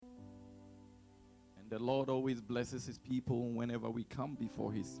The Lord always blesses his people whenever we come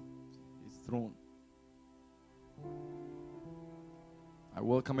before his throne. I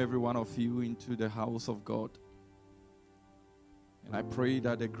welcome every one of you into the house of God. And I pray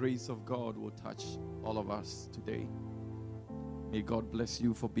that the grace of God will touch all of us today. May God bless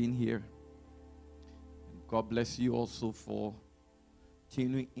you for being here. And God bless you also for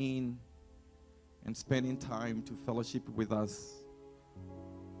tuning in and spending time to fellowship with us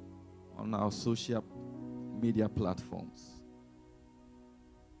on our social media platforms.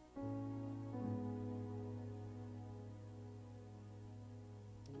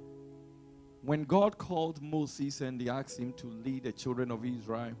 When God called Moses and he asked him to lead the children of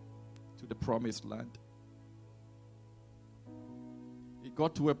Israel to the promised land, it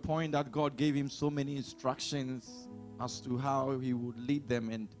got to a point that God gave him so many instructions as to how he would lead them,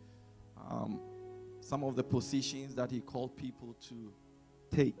 and some of the positions that he called people to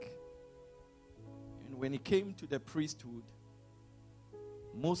take. And when it came to the priesthood,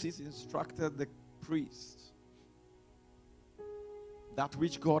 Moses instructed the priests that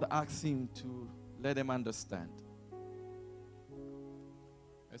which God asked him to let them understand,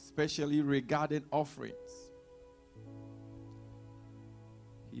 especially regarding offerings.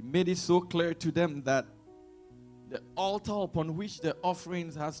 He made it so clear to them that the altar upon which the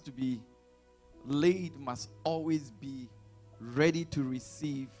offerings has to be laid must always be ready to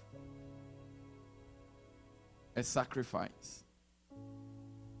receive a sacrifice.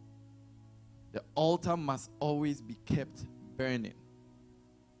 The altar must always be kept burning.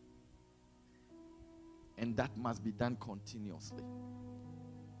 And that must be done continuously.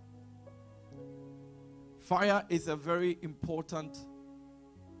 Fire is a very important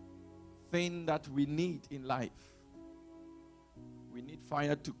thing that we need in life. We need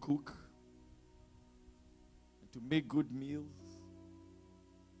fire to cook, and to make good meals,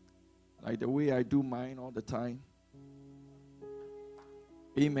 like the way I do mine all the time.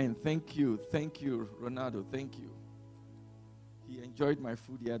 Amen. Thank you, Ronaldo. Thank you. He enjoyed my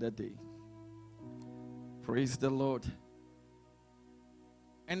food the other day. Praise the Lord.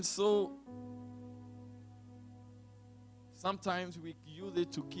 And so, sometimes we use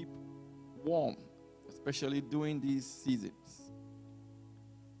it to keep warm, especially during these seasons.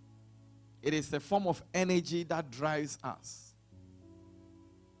 It is a form of energy that drives us.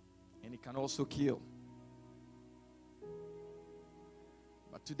 And it can also kill.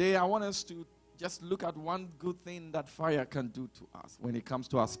 But today I want us to just look at one good thing that fire can do to us when it comes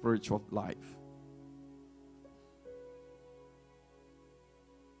to our spiritual life.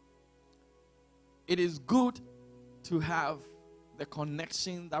 It is good to have the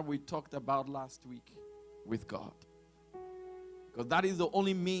connection that we talked about last week with God. Because that is the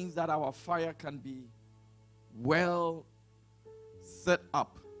only means that our fire can be well set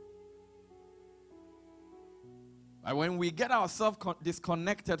up. But when we get ourselves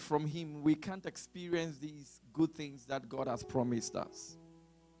disconnected from him, we can't experience these good things that God has promised us.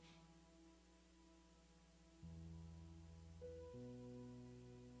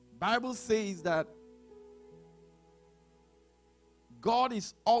 Bible says that God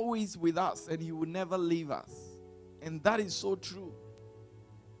is always with us and he will never leave us. And that is so true.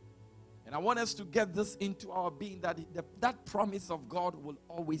 And I want us to get this into our being, that that promise of God will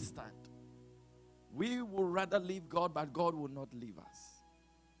always stand. We will rather leave God, but God will not leave us.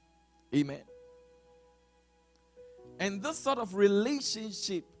 Amen. And this sort of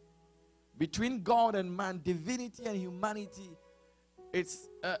relationship between God and man, divinity and humanity, it's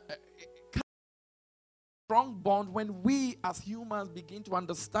a strong bond when we as humans begin to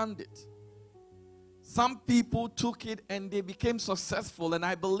understand it. Some people took it and they became successful, and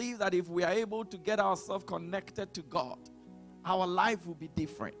I believe that if we are able to get ourselves connected to God, our life will be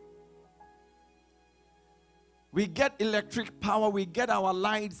different. We get electric power, we get our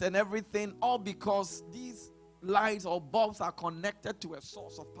lights and everything, all because these lights or bulbs are connected to a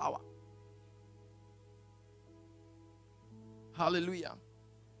source of power. Hallelujah.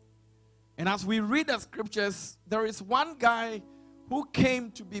 And as we read the scriptures, there is one guy who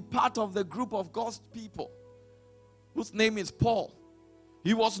came to be part of the group of God's people, whose name is Paul.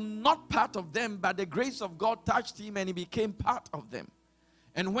 He was not part of them, but the grace of God touched him and he became part of them.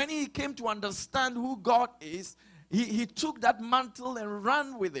 And when he came to understand who God is, he took that mantle and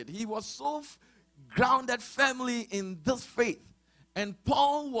ran with it. He was so grounded firmly in this faith. And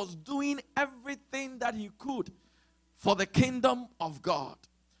Paul was doing everything that he could for the kingdom of God,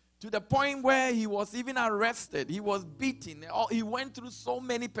 to the point where he was even arrested. He was beaten. He went through so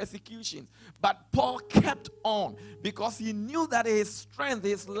many persecutions. But Paul kept on because he knew that his strength,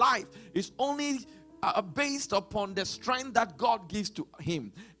 his life is only based upon the strength that God gives to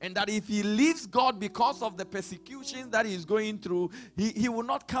him. And that if he leaves God because of the persecution that he's going through, he will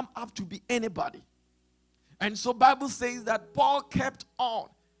not come up to be anybody. And so Bible says that Paul kept on.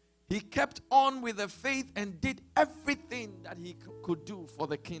 He kept on with the faith and did everything that he could do for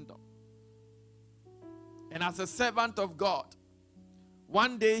the kingdom. And as a servant of God,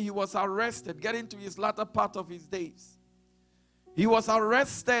 one day he was arrested, getting to his latter part of his days. He was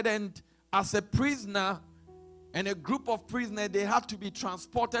arrested, and as a prisoner and a group of prisoners, they had to be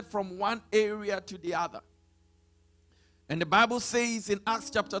transported from one area to the other. And the Bible says in Acts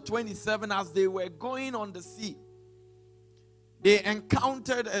chapter 27, as they were going on the sea, they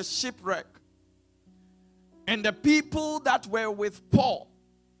encountered a shipwreck. And the people that were with Paul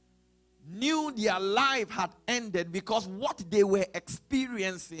knew their life had ended, because what they were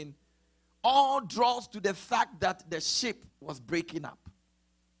experiencing all draws to the fact that the ship was breaking up.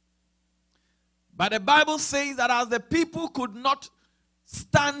 But the Bible says that as the people could not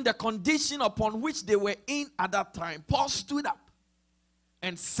stand the condition upon which they were in at that time, Paul stood up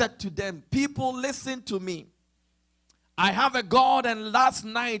and said to them, "People, listen to me. I have a God, and last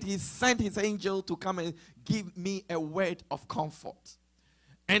night he sent his angel to come and give me a word of comfort.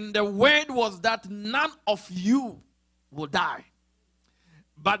 And the word was that none of you will die,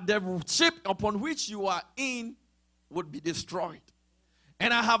 but the ship upon which you are in would be destroyed.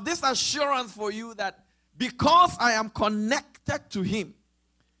 And I have this assurance for you that because I am connected to him,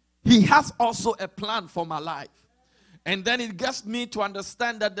 he has also a plan for my life." And then it gets me to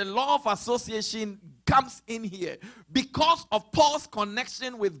understand that the law of association comes in here because of Paul's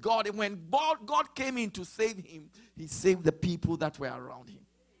connection with God. And when God came in to save him, he saved the people that were around him.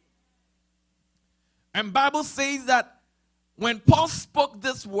 And Bible says that when Paul spoke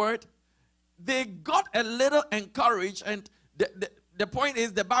this word, they got a little encouraged. And the point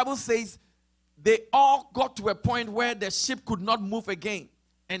is, the Bible says they all got to a point where the ship could not move again.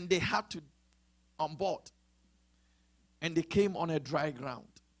 And they had to on board. And they came on a dry ground.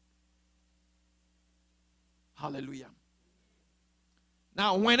 Hallelujah.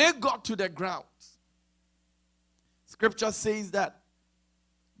 Now, when they got to the ground, Scripture says that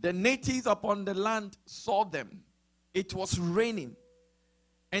the natives upon the land saw them. It was raining.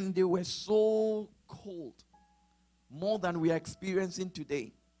 And they were so cold. More than we are experiencing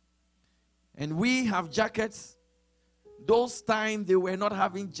today. And we have jackets. Those times they were not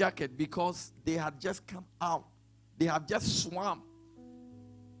having jacket because they had just come out. They had just swam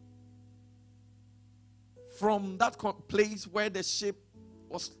from that place where the ship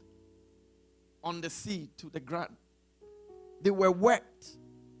was on the sea to the ground. They were wet.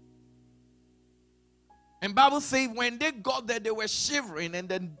 And Bible says when they got there, they were shivering, and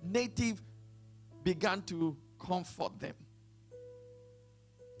the native began to comfort them.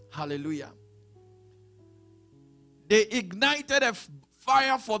 Hallelujah. They ignited a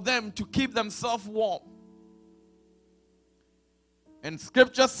fire for them to keep themselves warm. And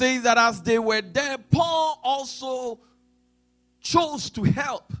Scripture says that as they were there, Paul also chose to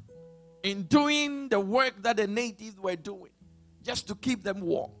help in doing the work that the natives were doing, just to keep them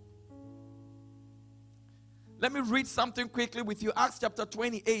warm. Let me read something quickly with you. Acts chapter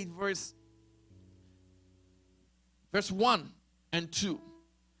 28, verse 1 and 2.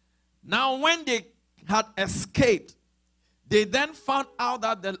 Now when they had escaped, they then found out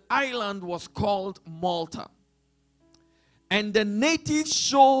that the island was called Malta. And the natives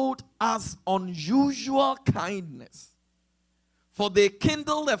showed us unusual kindness, for they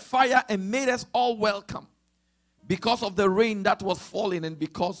kindled a fire and made us all welcome because of the rain that was falling and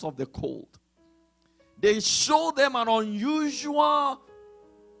because of the cold. They showed them an unusual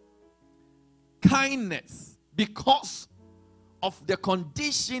kindness because of the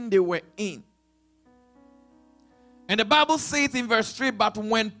condition they were in. And the Bible says in verse 3, but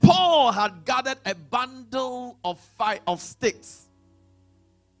when Paul had gathered a bundle of sticks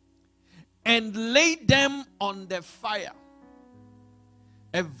and laid them on the fire,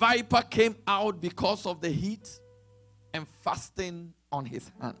 a viper came out because of the heat and fastened on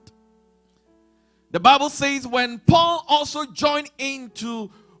his hand. The Bible says when Paul also joined in to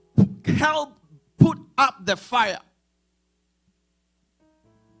help put up the fire,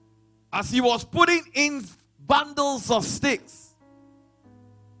 as he was putting in bundles of sticks,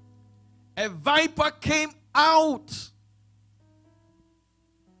 a viper came out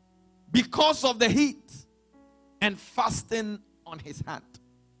because of the heat and fastened on his hand.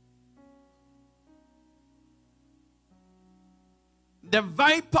 The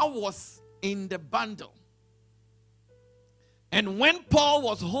viper was in the bundle. And when Paul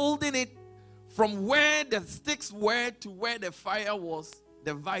was holding it from where the sticks were to where the fire was,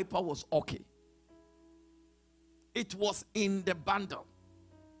 the viper was okay. it was in the bundle.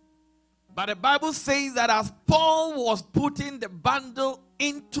 But the Bible says that as Paul was putting the bundle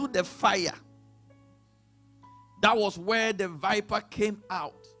into the fire, that was where the viper came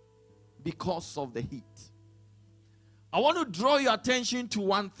out because of the heat. I want to draw your attention to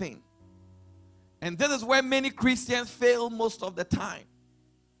one thing. And this is where many Christians fail most of the time.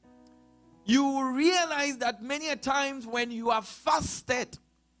 You will realize that many a times when you have fasted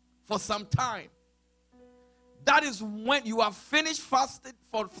for some time, that is when you have finished fasting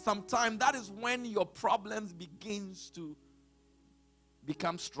for some time, that is when your problems begins to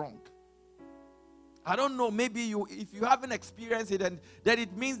become strong. I don't know, maybe if you haven't experienced it, and then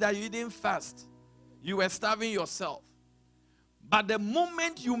it means that you didn't fast. You were starving yourself. But the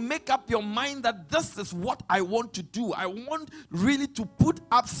moment you make up your mind that this is what I want to do, I want really to put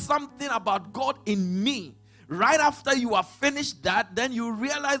up something about God in me. Right after you have finished that, then you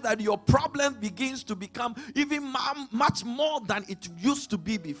realize that your problem begins to become even much more than it used to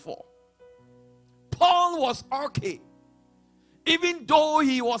be before. Paul was okay. Even though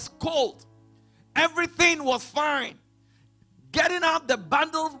he was cold, everything was fine. Getting out the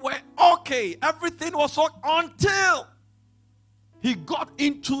bundles were okay. Everything was okay until he got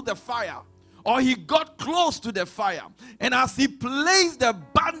into the fire, or he got close to the fire. And as he placed the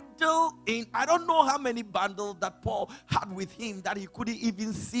bundle in, I don't know how many bundles that Paul had with him that he couldn't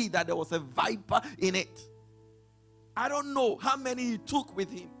even see that there was a viper in it. I don't know how many he took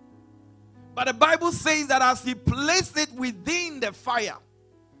with him. But the Bible says that as he placed it within the fire,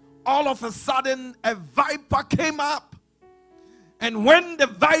 all of a sudden a viper came up. And when the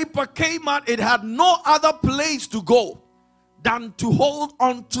viper came out, it had no other place to go than to hold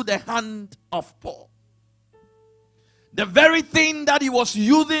on to the hand of Paul. The very thing that he was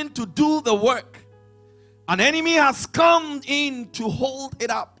using to do the work, an enemy has come in to hold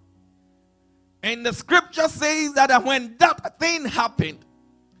it up. And the scripture says that when that thing happened,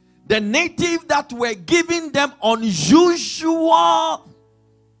 the natives that were giving them unusual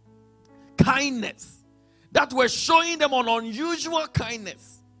kindness, that were showing them an unusual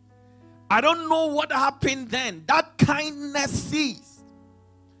kindness, I don't know what happened then. That kindness ceased.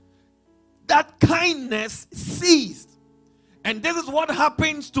 That kindness ceased. And this is what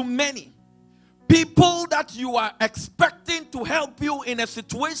happens to many people that you are expecting to help you in a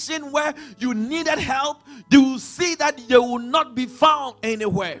situation where you needed help. You will see that they will not be found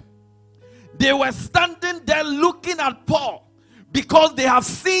anywhere. They were standing there looking at Paul because they have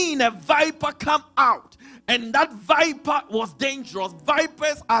seen a viper come out. And that viper was dangerous.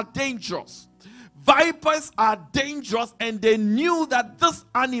 Vipers are dangerous. Vipers are dangerous, and they knew that this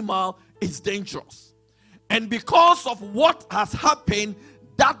animal is dangerous. And because of what has happened,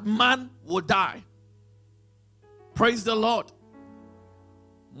 that man will die. Praise the Lord.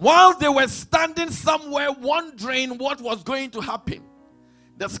 While they were standing somewhere wondering what was going to happen,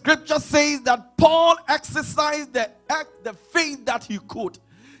 the scripture says that Paul exercised the faith that he could.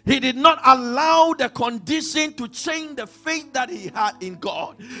 He did not allow the condition to change the faith that he had in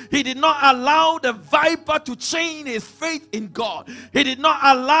God. He did not allow the viper to change his faith in God. He did not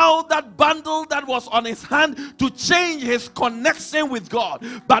allow that bundle that was on his hand to change his connection with God.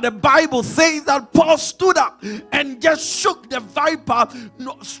 But the Bible says that Paul stood up and just shook the viper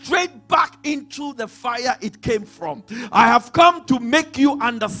straight back into the fire it came from. I have come to make you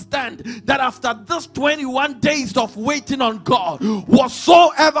understand that after this 21 days of waiting on God,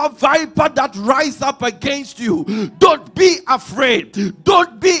 whatsoever viper that rise up against you, don't be afraid.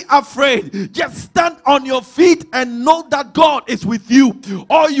 Don't be afraid. Just stand on your feet and know that God is with you.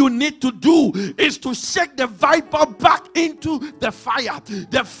 All you need to do is to shake the viper back into the fire.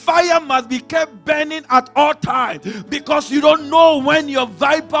 The fire must be kept burning at all times, because you don't know when your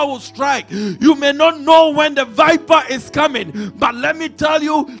viper will strike. You may not know when the viper is coming, but let me tell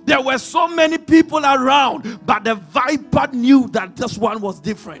you, there were so many people around, but the viper knew that this one was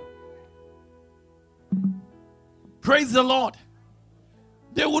different. Praise the Lord.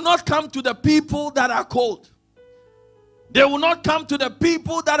 They will not come to the people that are cold. They will not come to the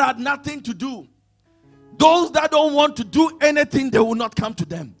people that had nothing to do. Those that don't want to do anything, they will not come to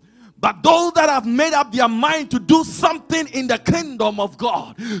them. But those that have made up their mind to do something in the kingdom of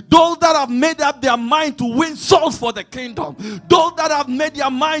God, those that have made up their mind to win souls for the kingdom, those that have made their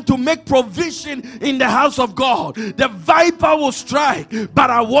mind to make provision in the house of God, the viper will strike.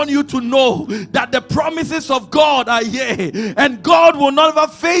 But I want you to know that the promises of God are yea, and God will never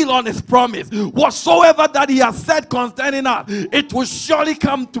fail on his promise. Whatsoever that he has said concerning us, it will surely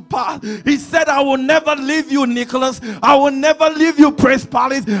come to pass. He said, I will never leave you, Nicholas. I will never leave you, Praise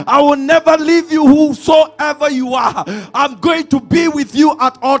Palace. I will will never leave you whosoever you are. I'm going to be with you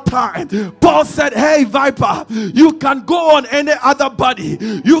at all times. Paul said, hey, viper, you can go on any other body.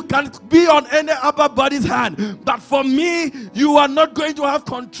 You can be on any other body's hand. But for me, you are not going to have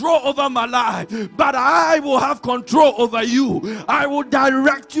control over my life. But I will have control over you. I will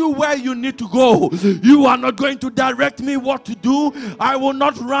direct you where you need to go. You are not going to direct me what to do. I will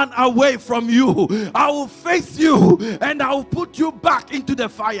not run away from you. I will face you and I will put you back into the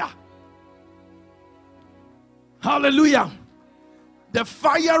fire. Hallelujah. The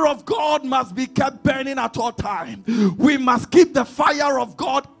fire of God must be kept burning at all times. We must keep the fire of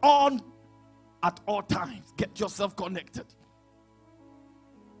God on at all times. Get yourself connected.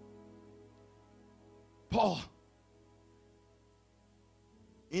 Paul,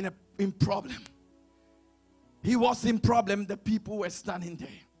 in problem. He was in problem. The people were standing there.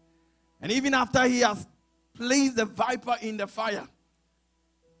 And even after he has placed the viper in the fire,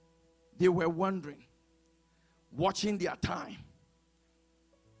 they were wondering, watching their time.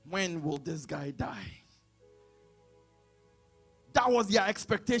 When will this guy die? That was their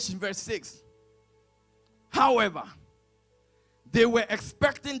expectation, verse 6. However, they were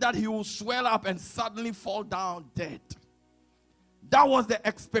expecting that he will swell up and suddenly fall down dead. That was the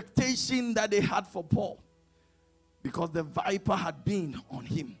expectation that they had for Paul, because the viper had been on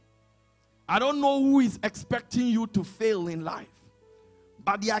him. I don't know who is expecting you to fail in life,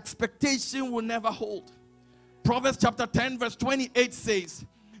 but the expectation will never hold. Proverbs chapter 10 verse 28 says,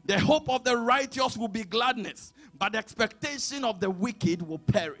 the hope of the righteous will be gladness, but the expectation of the wicked will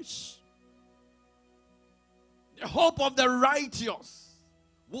perish. The hope of the righteous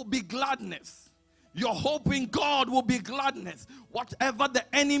will be gladness. Your hope in God will be gladness. Whatever the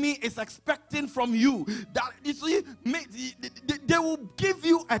enemy is expecting from you, that you see, they will give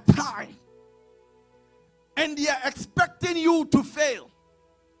you a time, and they are expecting you to fail.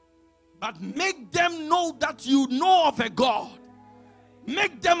 But make them know that you know of a God.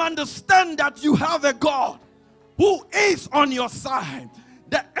 Make them understand that you have a God who is on your side.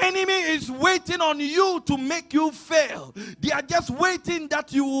 The enemy is waiting on you to make you fail. They are just waiting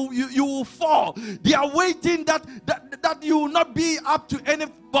that you will fall. They are waiting that you will not be up to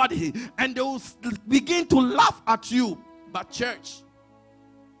anybody, and they will begin to laugh at you. But church,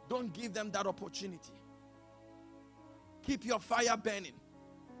 don't give them that opportunity. Keep your fire burning.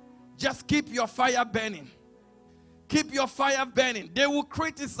 Just keep your fire burning. Keep your fire burning. They will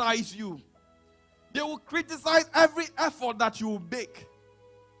criticize you. They will criticize every effort that you will make.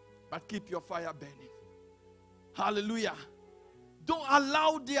 But keep your fire burning. Hallelujah. Don't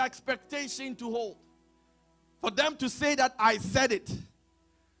allow their expectation to hold. For them to say that I said it.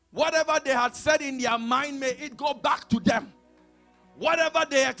 Whatever they had said in their mind, may it go back to them. Whatever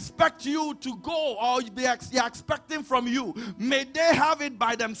they expect you to go, or they are expecting from you, may they have it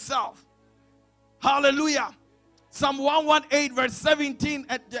by themselves. Hallelujah. Psalm 118 verse 17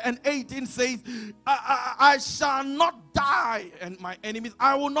 and 18 says, I shall not die, and my enemies,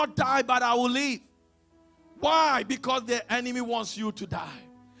 I will not die, but I will live. Why? Because the enemy wants you to die.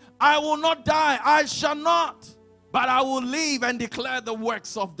 I will not die, I shall not, but I will live and declare the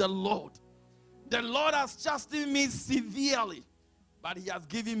works of the Lord. The Lord has chastened me severely, but he has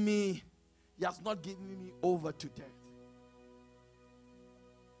not given me over to death.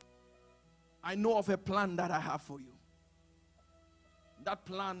 I know of a plan that I have for you. That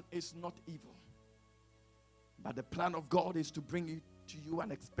plan is not evil, but the plan of God is to bring you to you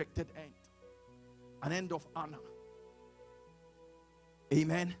an expected end, an end of honor.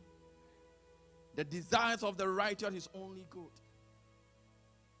 Amen. The desires of the righteous is only good,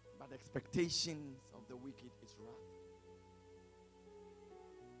 but the expectations of the wicked is wrath.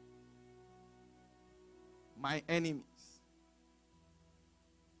 My enemies,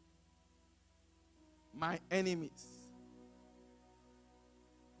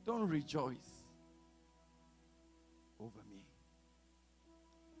 don't rejoice over me.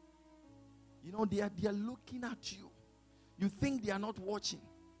 You know, they are looking at you. You think they are not watching.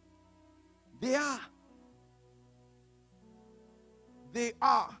 They are. They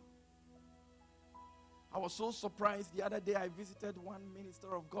are. I was so surprised the other day. I visited one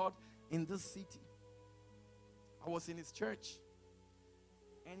minister of God in this city. I was in his church,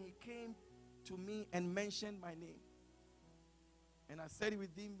 and he came to me and mentioned my name. And I said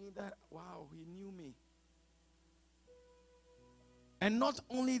within me that, wow, he knew me. And not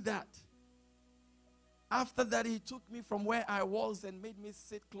only that, after that, he took me from where I was and made me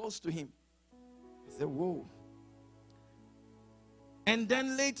sit close to him. I said, whoa. And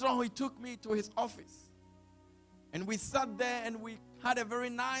then later on, he took me to his office. And we sat there and we had a very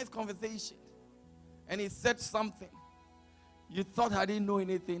nice conversation. And he said something. You thought I didn't know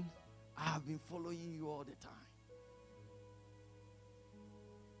anything. I have been following you all the time.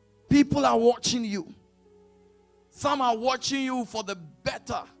 People are watching you. Some are watching you for the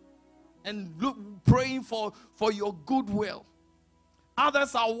better and praying for your goodwill.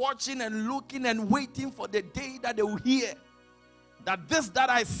 Others are watching and looking and waiting for the day that they will hear that this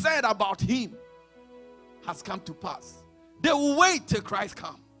that I said about him has come to pass. They will wait till Christ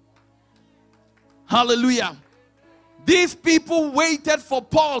comes. Hallelujah. These people waited for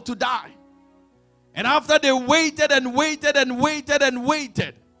Paul to die. And after they waited and waited and waited and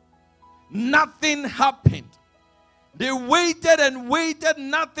waited, nothing happened. They waited and waited,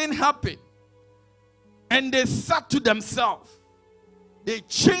 nothing happened. And they said to themselves, they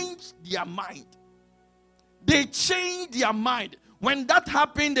changed their mind. They changed their mind. When that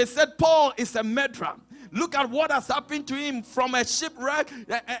happened, they said, Paul is a murderer. Look at what has happened to him, from a shipwreck,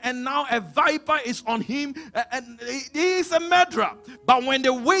 and now a viper is on him, and he is a murderer. But when they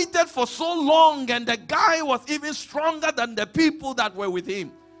waited for so long, and the guy was even stronger than the people that were with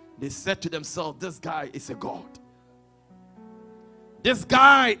him, they said to themselves, this guy is a god. This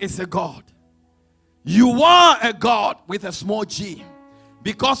guy is a god. You are a god with a small g,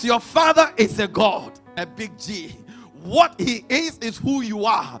 because your father is a god, a big G. What he is who you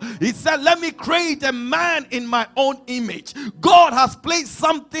are. He said, let me create a man in my own image. God has placed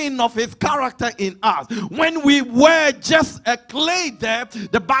something of his character in us. When we were just a clay there,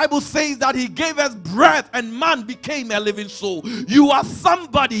 the Bible says that he gave us breath and man became a living soul. You are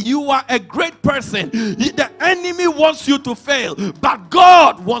somebody. You are a great person. The enemy wants you to fail, but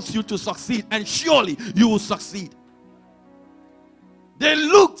God wants you to succeed, and surely you will succeed. They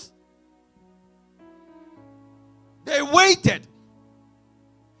looked. They waited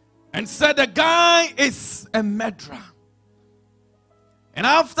and said, the guy is a murderer. And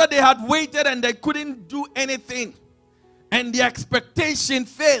after they had waited and they couldn't do anything, and the expectation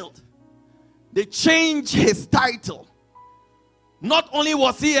failed, they changed his title. Not only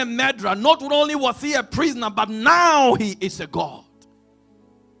was he a murderer, not only was he a prisoner, but now he is a god.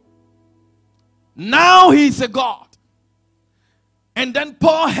 Now he is a god. And then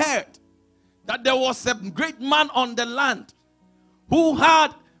Paul heard that there was a great man on the land who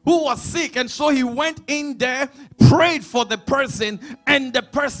was sick, and so he went in there, prayed for the person, and the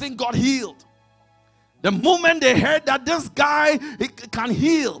person got healed. The moment they heard that this guy can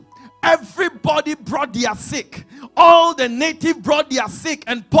heal, everybody brought their sick. All the natives brought their sick,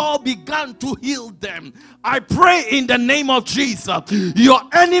 and Paul began to heal them. I pray in the name of Jesus, your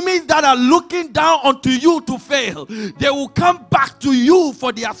enemies that are looking down onto you to fail, they will come back to you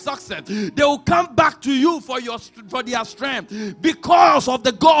for their success. They will come back to you for their strength, because of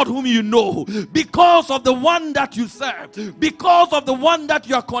the God whom you know, because of the one that you serve, because of the one that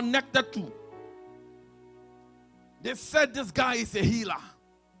you are connected to. They said this guy is a healer.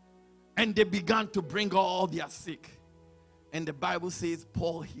 And they began to bring all their sick. And the Bible says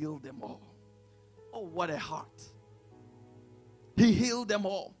Paul healed them all. Oh, what a heart. He healed them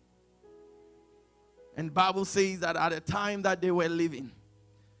all. And the Bible says that at the time that they were living,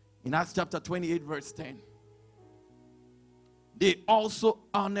 in Acts chapter 28 verse 10, they also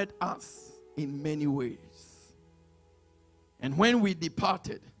honored us in many ways. And when we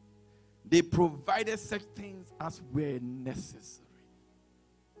departed, they provided such things as were necessary.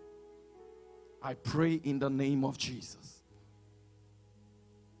 I pray in the name of Jesus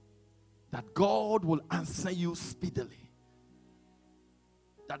that God will answer you speedily.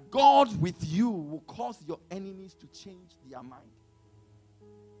 That God with you will cause your enemies to change their mind.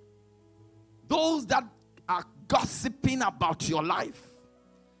 Those that are gossiping about your life,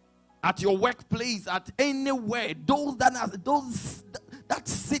 at your workplace, at anywhere, those that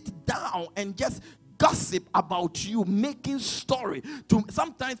sit down and just gossip about you, making story.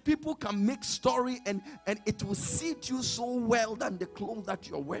 Sometimes people can make story and it will suit you so well than the clothes that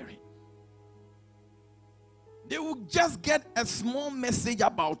you're wearing. They will just get a small message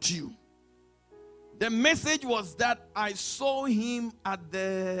about you. The message was that I saw him at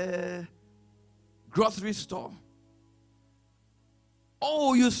the grocery store.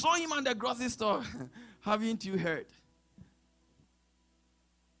 Oh, you saw him at the grocery store. Haven't you heard?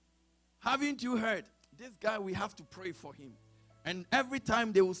 Haven't you heard? This guy, we have to pray for him. And every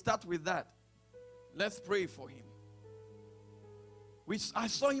time they will start with that. Let's pray for him. I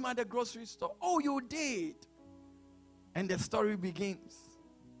saw him at the grocery store. Oh, you did. And the story begins.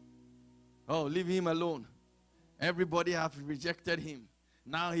 Oh, leave him alone. Everybody have rejected him.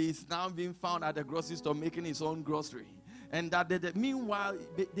 Now he's now being found at the grocery store making his own grocery. And meanwhile,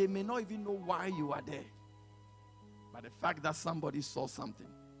 they may not even know why you are there. But the fact that somebody saw something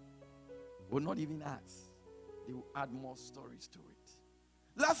will not even ask. They will add more stories to it.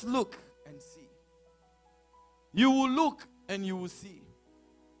 Let's look and see. You will look and you will see.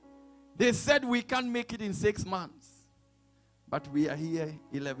 They said we can't make it in 6 months. But we are here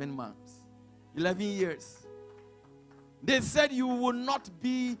 11 months. 11 years. They said you will not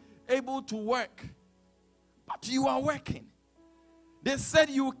be able to work. But you are working. They said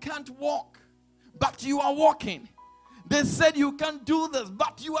you can't walk. But you are walking. They said you can't do this.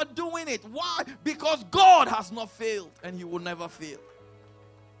 But you are doing it. Why? Because God has not failed. And He will never fail.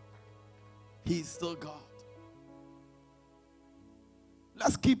 He is still God.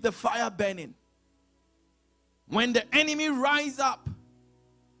 Let's keep the fire burning. When the enemy rise up,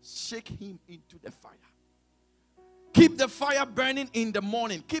 shake him into the fire. Keep the fire burning in the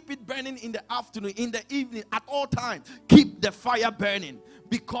morning. Keep it burning in the afternoon, in the evening, at all times. Keep the fire burning.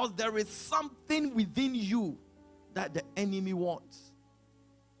 Because there is something within you that the enemy wants.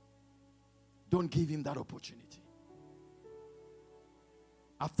 Don't give him that opportunity.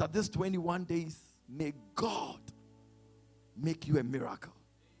 After this 21 days, may God make you a miracle.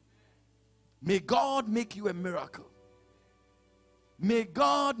 May God make you a miracle. May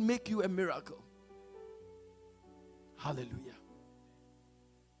God make you a miracle. Hallelujah.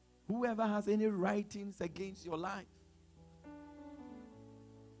 Whoever has any writings against your life,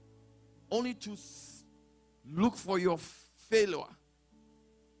 only to look for your failure,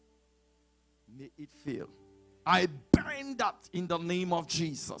 may it fail. I burn that in the name of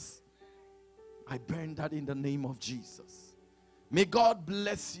Jesus. I burn that in the name of Jesus. May God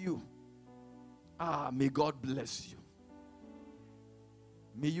bless you. May God bless you.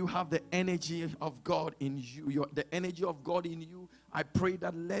 May you have the energy of God in you. The energy of God in you. I pray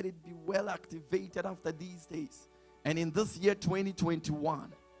that let it be well activated after these days. And in this year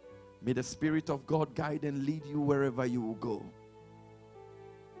 2021, may the Spirit of God guide and lead you wherever you will go.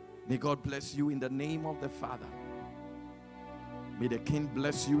 May God bless you in the name of the Father. May the King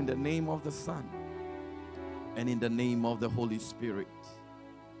bless you in the name of the Son. And in the name of the Holy Spirit.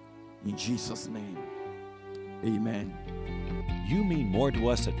 In Jesus' name. Amen. You mean more to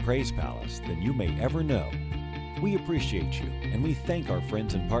us at Praise Palace than you may ever know. We appreciate you, and we thank our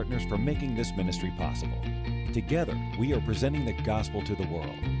friends and partners for making this ministry possible. Together, we are presenting the gospel to the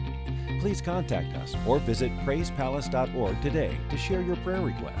world. Please contact us or visit praisepalace.org today to share your prayer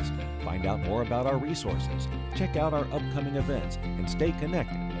request, find out more about our resources, check out our upcoming events, and stay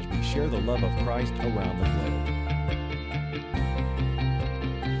connected as we share the love of Christ around the globe.